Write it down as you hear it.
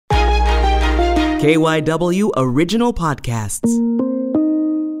KYW Original Podcasts.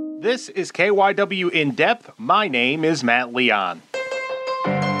 This is KYW In Depth. My name is Matt Leon.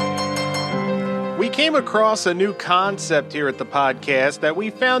 We came across a new concept here at the podcast that we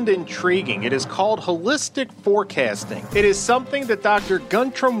found intriguing. It is called holistic forecasting. It is something that Dr.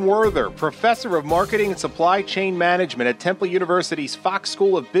 Guntram Werther, professor of marketing and supply chain management at Temple University's Fox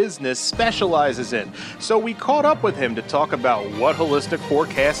School of Business, specializes in. So we caught up with him to talk about what holistic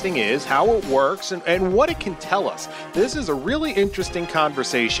forecasting is, how it works, and what it can tell us. This is a really interesting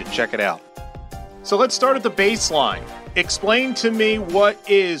conversation. Check it out. So let's start at the baseline. Explain to me, what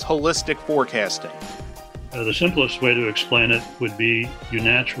is holistic forecasting? The simplest way to explain it would be you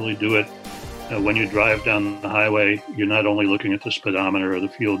naturally do it when you drive down the highway. You're not only looking at the speedometer or the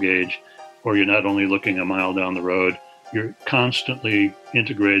fuel gauge, or you're not only looking a mile down the road. You're constantly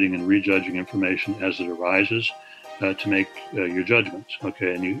integrating and rejudging information as it arises to make your judgments.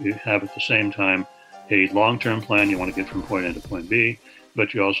 Okay, and you have at the same time a long-term plan. You want to get from point A to point B.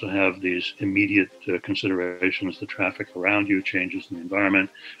 But you also have these immediate considerations, the traffic around you, changes in the environment,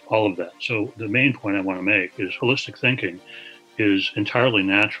 all of that. So the main point I want to make is holistic thinking is entirely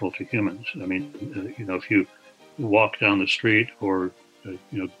natural to humans. I mean, if you walk down the street or,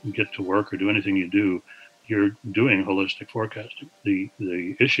 get to work or do anything you do, you're doing holistic forecasting.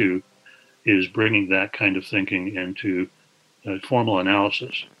 The issue is bringing that kind of thinking into formal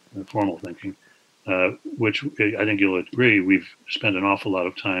analysis, formal thinking. Which I think you'll agree, we've spent an awful lot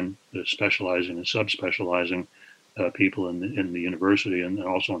of time specializing and subspecializing people in the university and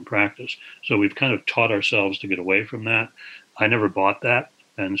also in practice. So we've kind of taught ourselves to get away from that. I never bought that,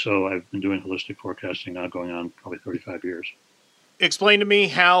 and so I've been doing holistic forecasting now going on probably 35 years. Explain to me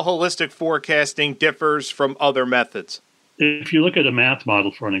how holistic forecasting differs from other methods. If you look at a math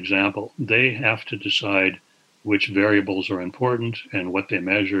model, for an example, they have to decide which variables are important and what they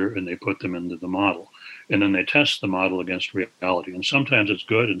measure, and they put them into the model. And then they test the model against reality. And sometimes it's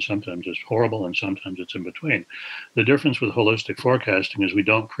good, and sometimes it's horrible, and sometimes it's in between. The difference with holistic forecasting is we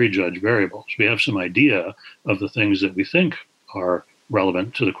don't prejudge variables. We have some idea of the things that we think are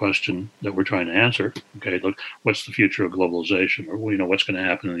relevant to the question that we're trying to answer. Okay, look, what's the future of globalization? Or, what's going to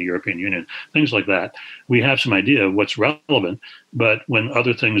happen in the European Union? Things like that. We have some idea of what's relevant, but when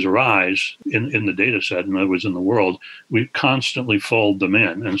other things arise in the data set, in other words, in the world, we constantly fold them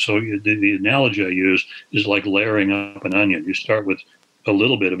in. And so the analogy I use is like layering up an onion. You start with a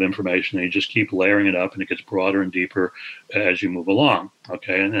little bit of information, and you just keep layering it up, and it gets broader and deeper as you move along.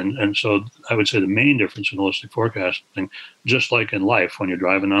 Okay, and so I would say the main difference in holistic forecasting, just like in life, when you're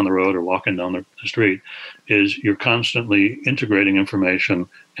driving down the road or walking down the street, is you're constantly integrating information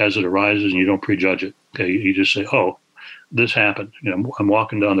as it arises, and you don't prejudge it. Okay, you just say, oh, this happened. I'm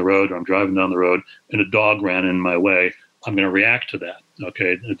walking down the road, or I'm driving down the road, and a dog ran in my way. I'm going to react to that.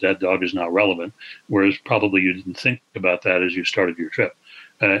 Okay, that dog is not relevant, whereas probably you didn't think about that as you started your trip.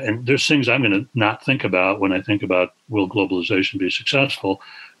 And there's things I'm going to not think about when I think about, will globalization be successful,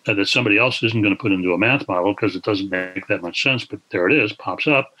 that somebody else isn't going to put into a math model because it doesn't make that much sense. But there it is, pops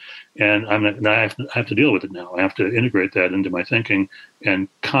up, and I have to deal with it now. I have to integrate that into my thinking and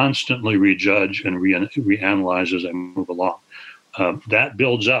constantly rejudge and reanalyze as I move along. That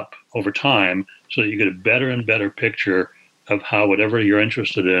builds up over time so that you get a better and better picture of how whatever you're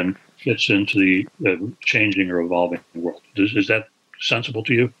interested in fits into the changing or evolving world. Is that sensible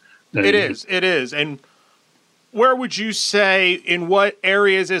to you? It is. And where would you say, in what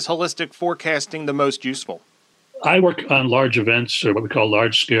areas is holistic forecasting the most useful? I work on large events, or what we call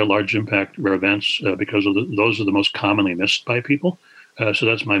large-scale, large-impact events, because those are the most commonly missed by people. So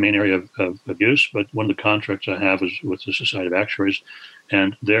that's my main area of use. But one of the contracts I have is with the Society of Actuaries,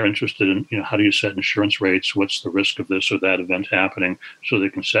 and they're interested in, how do you set insurance rates? What's the risk of this or that event happening, so they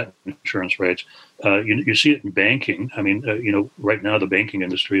can set insurance rates? You see it in banking. I mean, right now the banking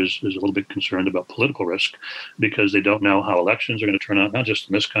industry is a little bit concerned about political risk because they don't know how elections are going to turn out, not just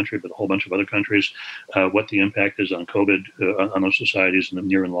in this country, but a whole bunch of other countries, what the impact is on COVID, on those societies in the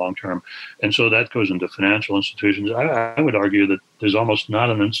near and long term. And so that goes into financial institutions. I would argue that there's almost not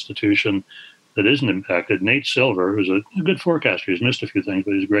an institution that isn't impacted. Nate Silver, who's a good forecaster, he's missed a few things,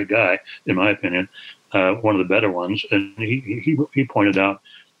 but he's a great guy, in my opinion, one of the better ones. And he pointed out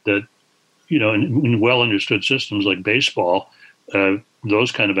that, in well understood systems like baseball,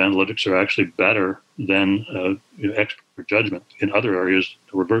 those kind of analytics are actually better than expert judgment. In other areas,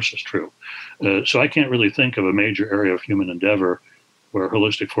 the reverse is true. So I can't really think of a major area of human endeavor where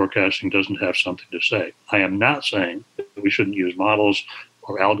holistic forecasting doesn't have something to say. I am not saying that we shouldn't use models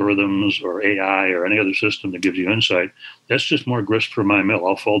or algorithms or AI or any other system that gives you insight. That's just more grist for my mill.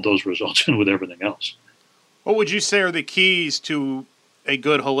 I'll fold those results in with everything else. What would you say are the keys to a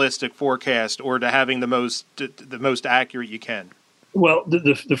good holistic forecast, or to having the most accurate you can? Well,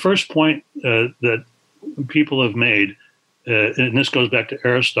 the first point that people have made, and this goes back to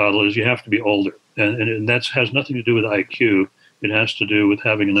Aristotle, is you have to be older, and that has nothing to do with IQ. It has to do with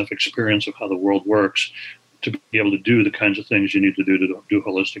having enough experience of how the world works to be able to do the kinds of things you need to do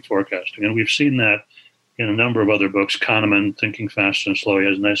holistic forecasting. And we've seen that in a number of other books. Kahneman, Thinking Fast and Slow, he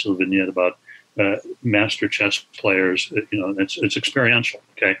has a nice little vignette about master chess players. It's experiential.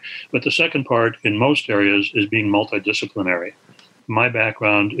 Okay, but the second part in most areas is being multidisciplinary. My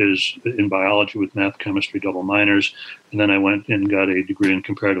background is in biology with math, chemistry, double minors, and then I went and got a degree in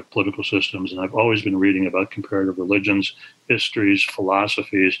comparative political systems, and I've always been reading about comparative religions, histories,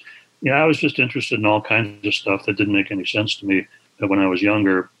 philosophies. I was just interested in all kinds of stuff that didn't make any sense to me when I was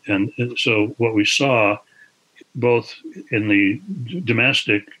younger. And so what we saw, both in the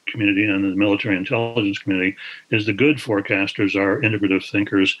domestic community and in the military intelligence community, is the good forecasters are integrative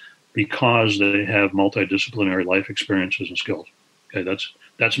thinkers because they have multidisciplinary life experiences and skills. Okay,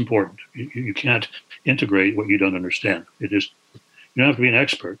 that's important. You can't integrate what you don't understand. You don't have to be an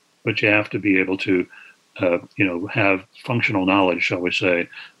expert, but you have to be able to, have functional knowledge, shall we say,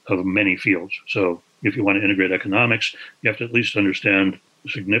 of many fields. So if you want to integrate economics, you have to at least understand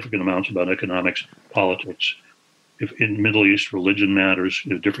significant amounts about economics, politics. If in Middle East, religion matters,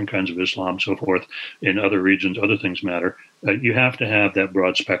 different kinds of Islam, so forth. In other regions, other things matter. You have to have that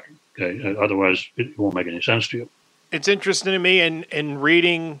broad spectrum. Okay, otherwise it won't make any sense to you. It's interesting to me, and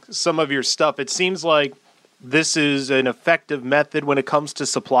reading some of your stuff, it seems like this is an effective method when it comes to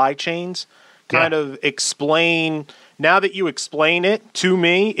supply chains. Kind of explain, now that you explain it to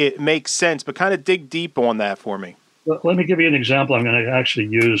me, it makes sense, but kind of dig deep on that for me. Well, let me give you an example I'm going to actually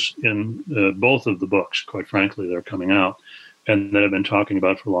use in both of the books, quite frankly, that are coming out and that I've been talking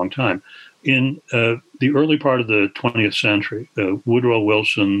about for a long time. In the early part of the 20th century, Woodrow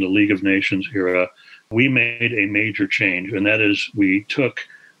Wilson, the League of Nations era, we made a major change, and that is we took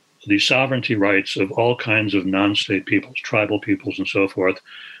the sovereignty rights of all kinds of non-state peoples, tribal peoples and so forth,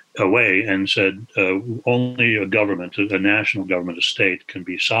 away and said only a government, a national government, a state can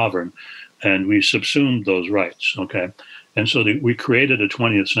be sovereign. And we subsumed those rights, okay? And so we created a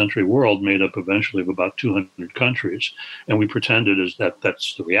 20th century world made up eventually of about 200 countries, and we pretended as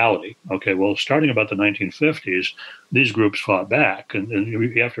that's the reality. Okay, well, starting about the 1950s, these groups fought back, and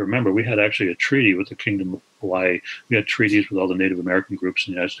you have to remember, we had actually a treaty with the Kingdom of Hawaii. We had treaties with all the Native American groups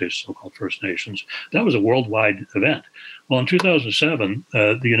in the United States, so-called First Nations. That was a worldwide event. Well, in 2007,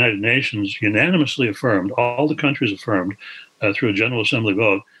 the United Nations unanimously affirmed, all the countries affirmed through a General Assembly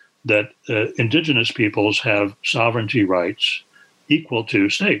vote, that indigenous peoples have sovereignty rights equal to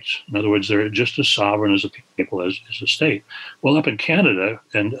states. In other words, they're just as sovereign as a people as a state. Well, up in Canada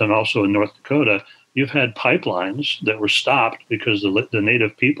and also in North Dakota, you've had pipelines that were stopped because the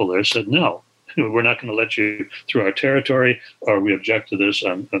native people there said, no, we're not going to let you through our territory, or we object to this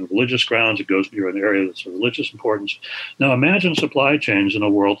on religious grounds. It goes to an area that's of religious importance. Now imagine supply chains in a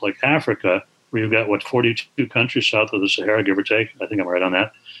world like Africa, where you've got, 42 countries south of the Sahara, give or take. I think I'm right on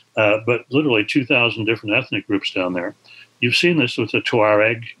that. But literally 2,000 different ethnic groups down there. You've seen this with the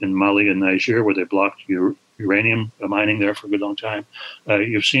Tuareg in Mali and Niger, where they blocked uranium mining there for a good long time.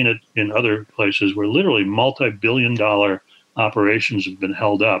 You've seen it in other places where literally multi-billion-dollar operations have been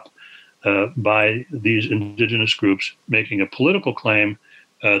held up by these indigenous groups making a political claim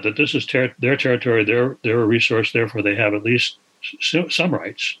that this is their territory, they're a resource, therefore they have at least some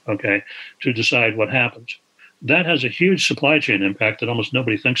rights, okay, to decide what happens. That has a huge supply chain impact that almost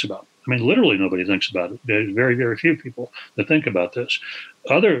nobody thinks about. I mean, literally nobody thinks about it. There's very, very few people that think about this.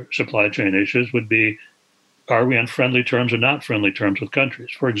 Other supply chain issues would be, are we on friendly terms or not friendly terms with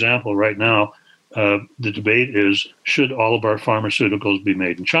countries? For example, right now, the debate is, should all of our pharmaceuticals be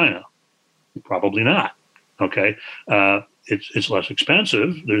made in China? Probably not, okay? It's less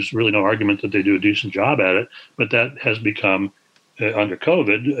expensive. There's really no argument that they do a decent job at it, but that has become under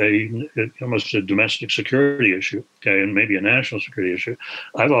COVID, almost a domestic security issue, okay, and maybe a national security issue.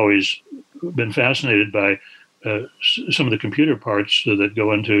 I've always been fascinated by some of the computer parts that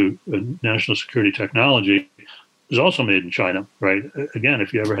go into national security technology is also made in China, right? Again,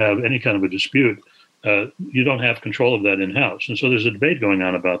 if you ever have any kind of a dispute, you don't have control of that in-house. And so there's a debate going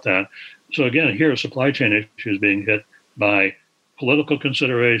on about that. So again, here, supply chain issues being hit by political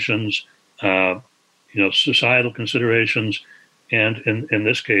considerations, societal considerations, and in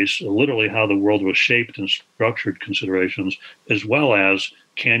this case, literally how the world was shaped and structured considerations, as well as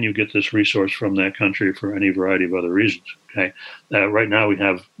can you get this resource from that country for any variety of other reasons. Okay, right now we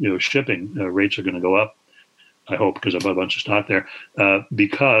have shipping rates are going to go up. I hope, because I bought a bunch of stock there,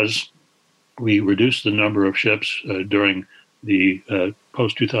 because we reduced the number of ships during the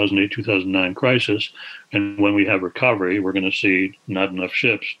post-2008, 2009 crisis. And when we have recovery, we're going to see not enough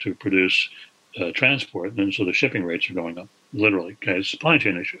ships to produce transport. And so the shipping rates are going up, literally. Okay, it's a supply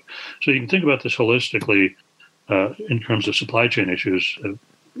chain issue. So you can think about this holistically in terms of supply chain issues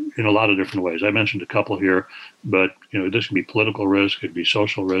in a lot of different ways. I mentioned a couple here, but this can be political risk, it could be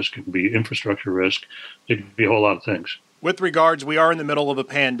social risk, it could be infrastructure risk, it could be a whole lot of things. With regards, we are in the middle of a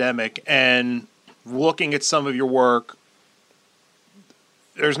pandemic, and looking at some of your work,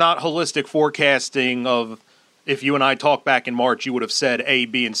 there's not holistic forecasting of, if you and I talked back in March, you would have said A,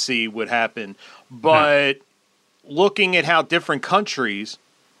 B, and C would happen. But looking at how different countries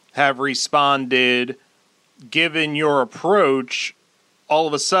have responded, given your approach, all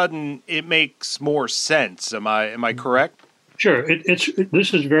of a sudden it makes more sense. Am I correct? Sure.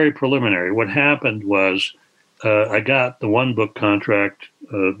 This is very preliminary. What happened was I got the one book contract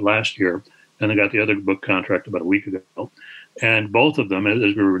last year, and I got the other book contract about a week ago. And both of them,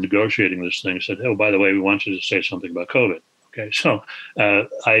 as we were negotiating this thing, said, "Oh, by the way, we want you to say something about COVID." Okay, so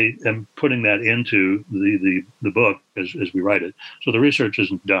I am putting that into the book as we write it. So the research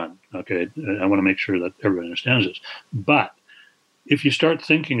isn't done. Okay, I want to make sure that everybody understands this. But if you start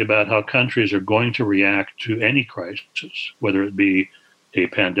thinking about how countries are going to react to any crisis, whether it be a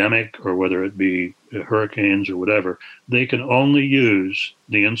pandemic or whether it be hurricanes or whatever, they can only use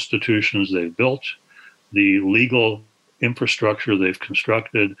the institutions they've built, the legal infrastructure they've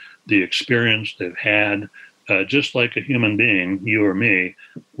constructed, the experience they've had. Just like a human being, you or me,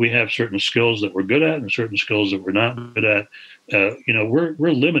 we have certain skills that we're good at and certain skills that we're not good at.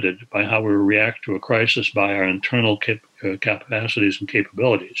 We're limited by how we react to a crisis by our internal capacities and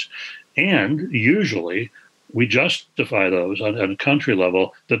capabilities. And usually we justify those on a country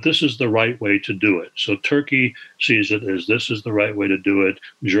level that this is the right way to do it. So Turkey sees it as this is the right way to do it.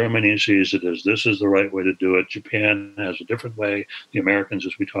 Germany sees it as this is the right way to do it. Japan has a different way. The Americans,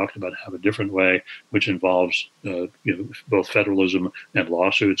 as we talked about, have a different way, which involves both federalism and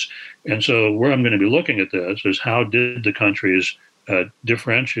lawsuits. And so where I'm going to be looking at this is how did the countries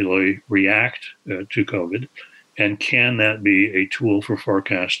differentially react to COVID, and can that be a tool for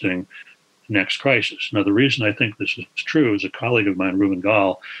forecasting next crisis? Now, the reason I think this is true is a colleague of mine, Reuven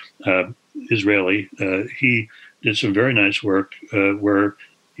Gal, Israeli, he did some very nice work where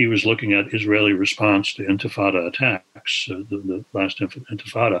he was looking at Israeli response to Intifada attacks, the last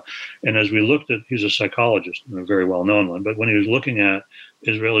Intifada. And as we looked at, he's a psychologist, a very well-known one, but when he was looking at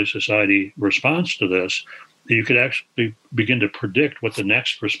Israeli society response to this, you could actually begin to predict what the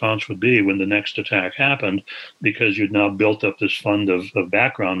next response would be when the next attack happened, because you'd now built up this fund of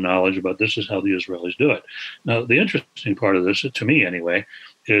background knowledge about this is how the Israelis do it. Now, the interesting part of this, to me anyway,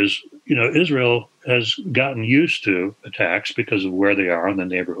 is, Israel has gotten used to attacks because of where they are in the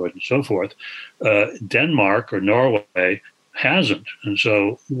neighborhood and so forth. Denmark or Norway hasn't. And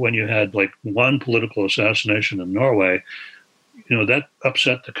so when you had like one political assassination in Norway, that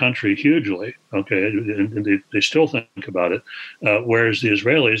upset the country hugely, okay, and they still think about it, whereas the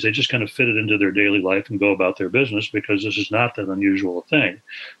Israelis, they just kind of fit it into their daily life and go about their business because this is not that unusual a thing.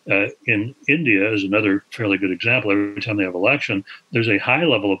 In India is another fairly good example. Every time they have election, there's a high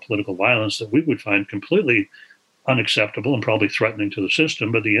level of political violence that we would find completely unacceptable and probably threatening to the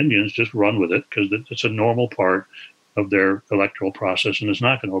system, but the Indians just run with it because it's a normal part of their electoral process and is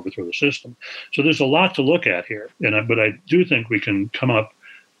not going to overthrow the system. So there's a lot to look at here. But I do think we can come up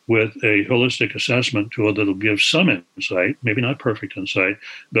with a holistic assessment tool that'll give some insight, maybe not perfect insight,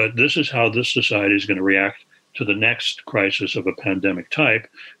 but this is how this society is going to react to the next crisis of a pandemic type.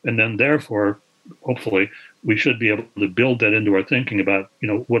 And then therefore, hopefully, we should be able to build that into our thinking about,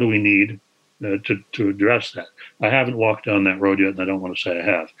 what do we need to address that. I haven't walked down that road yet, and I don't want to say I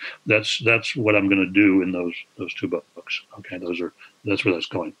have. That's what I'm going to do in those two books. Okay, that's where that's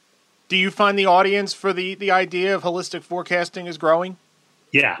going. Do you find the audience for the idea of holistic forecasting is growing?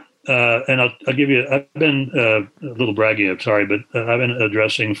 Yeah, and I'll give you. I've been a little braggy. I'm sorry, but I've been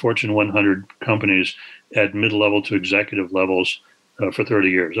addressing Fortune 100 companies at mid-level to executive levels for 30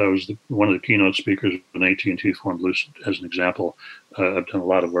 years. I was one of the keynote speakers when AT&T formed Lucid, as an example. I've done a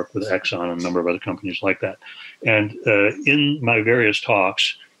lot of work with Exxon and a number of other companies like that. And in my various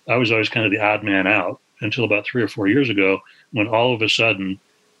talks, I was always kind of the odd man out until about 3 or 4 years ago, when all of a sudden,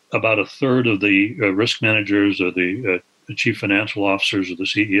 about a third of the risk managers or the chief financial officers or the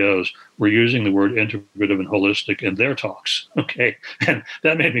CEOs were using the word integrative and holistic in their talks. Okay. And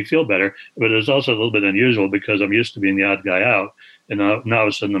that made me feel better, but it was also a little bit unusual because I'm used to being the odd guy out. And now all of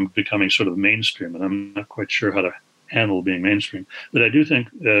a sudden I'm becoming sort of mainstream, and I'm not quite sure how to handle being mainstream. But I do think,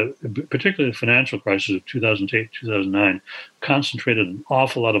 particularly the financial crisis of 2008, 2009, concentrated an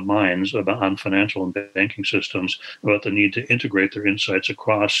awful lot of minds on financial and banking systems about the need to integrate their insights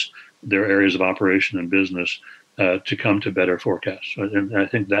across their areas of operation and business to come to better forecasts. And I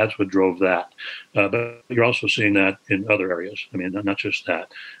think that's what drove that. But you're also seeing that in other areas. I mean, not just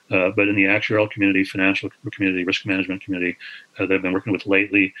that, but in the actuarial community, financial community, risk management community, they've been working with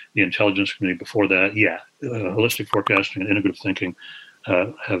lately, the intelligence community before that. Holistic forecasting and integrative thinking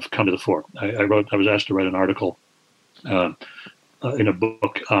have come to the fore. I was asked to write an article in a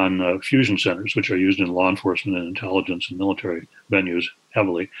book on fusion centers, which are used in law enforcement and intelligence and military venues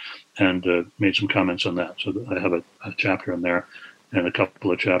heavily, and made some comments on that. So I have a chapter in there and a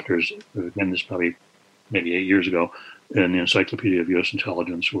couple of chapters, again, this probably maybe 8 years ago, in the Encyclopedia of U.S.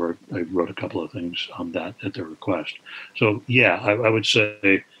 Intelligence, where I wrote a couple of things on that at their request. So, I would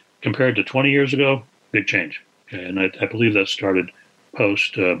say compared to 20 years ago, big change. Okay? And I believe that started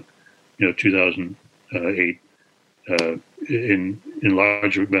post 2008 in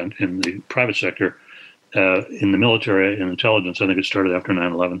large event in the private sector. In the military and intelligence, I think it started after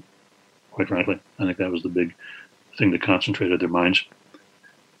 9/11, quite frankly. I think that was the big thing that concentrated their minds. I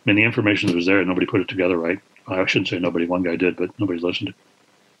mean, the information that was there, nobody put it together right. I shouldn't say nobody, one guy did, but nobody's listened.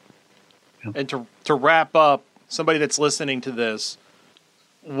 Yeah. And to wrap up, somebody that's listening to this,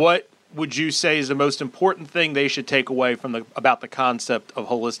 what would you say is the most important thing they should take away about the concept of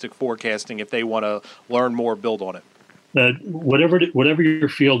holistic forecasting if they want to learn more, build on it? Whatever your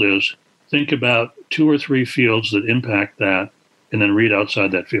field is, think about 2 or 3 fields that impact that, and then read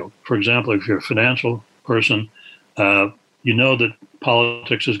outside that field. For example, if you're a financial person, you know that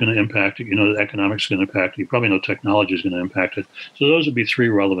politics is going to impact it. You know that economics is going to impact it. You probably know technology is going to impact it. So those would be 3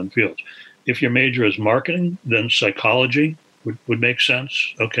 relevant fields. If your major is marketing, then psychology would make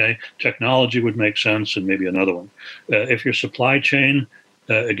sense. Okay, technology would make sense, and maybe another one. If your supply chain,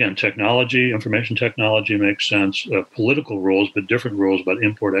 again, technology, information technology makes sense. Political rules, but different rules about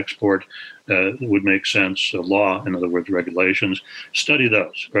import, export would make sense. Law, in other words, regulations. Study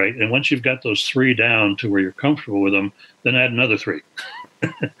those, right? And once you've got those 3 down to where you're comfortable with them, then add another 3,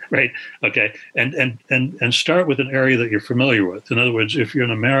 right? Okay, and start with an area that you're familiar with. In other words, if you're an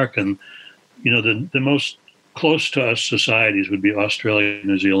American, the most close to us societies would be Australia,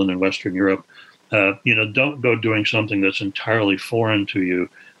 New Zealand, and Western Europe. Don't go doing something that's entirely foreign to you,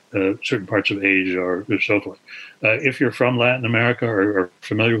 certain parts of Asia or so forth. If you're from Latin America or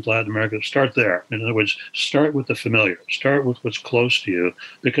familiar with Latin America, start there. In other words, start with the familiar. Start with what's close to you,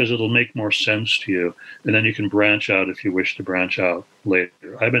 because it'll make more sense to you. And then you can branch out if you wish to branch out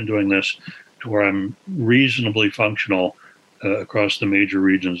later. I've been doing this to where I'm reasonably functional across the major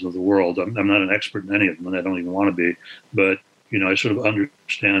regions of the world. I'm not an expert in any of them, and I don't even want to be, but I sort of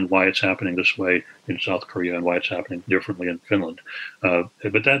understand why it's happening this way in South Korea and why it's happening differently in Finland. But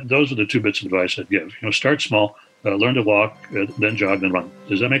those are the 2 bits of advice I'd give. Start small, learn to walk, then jog, then run.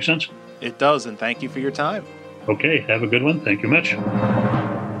 Does that make sense? It does, and thank you for your time. Okay, have a good one. Thank you much.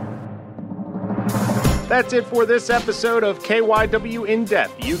 That's it for this episode of KYW In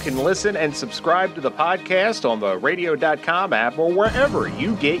Depth. You can listen and subscribe to the podcast on the radio.com app or wherever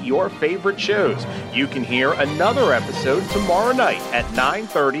you get your favorite shows. You can hear another episode tomorrow night at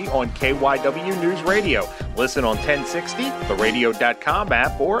 9:30 on KYW News Radio. Listen on 1060, the radio.com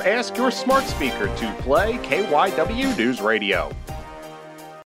app, or ask your smart speaker to play KYW News Radio.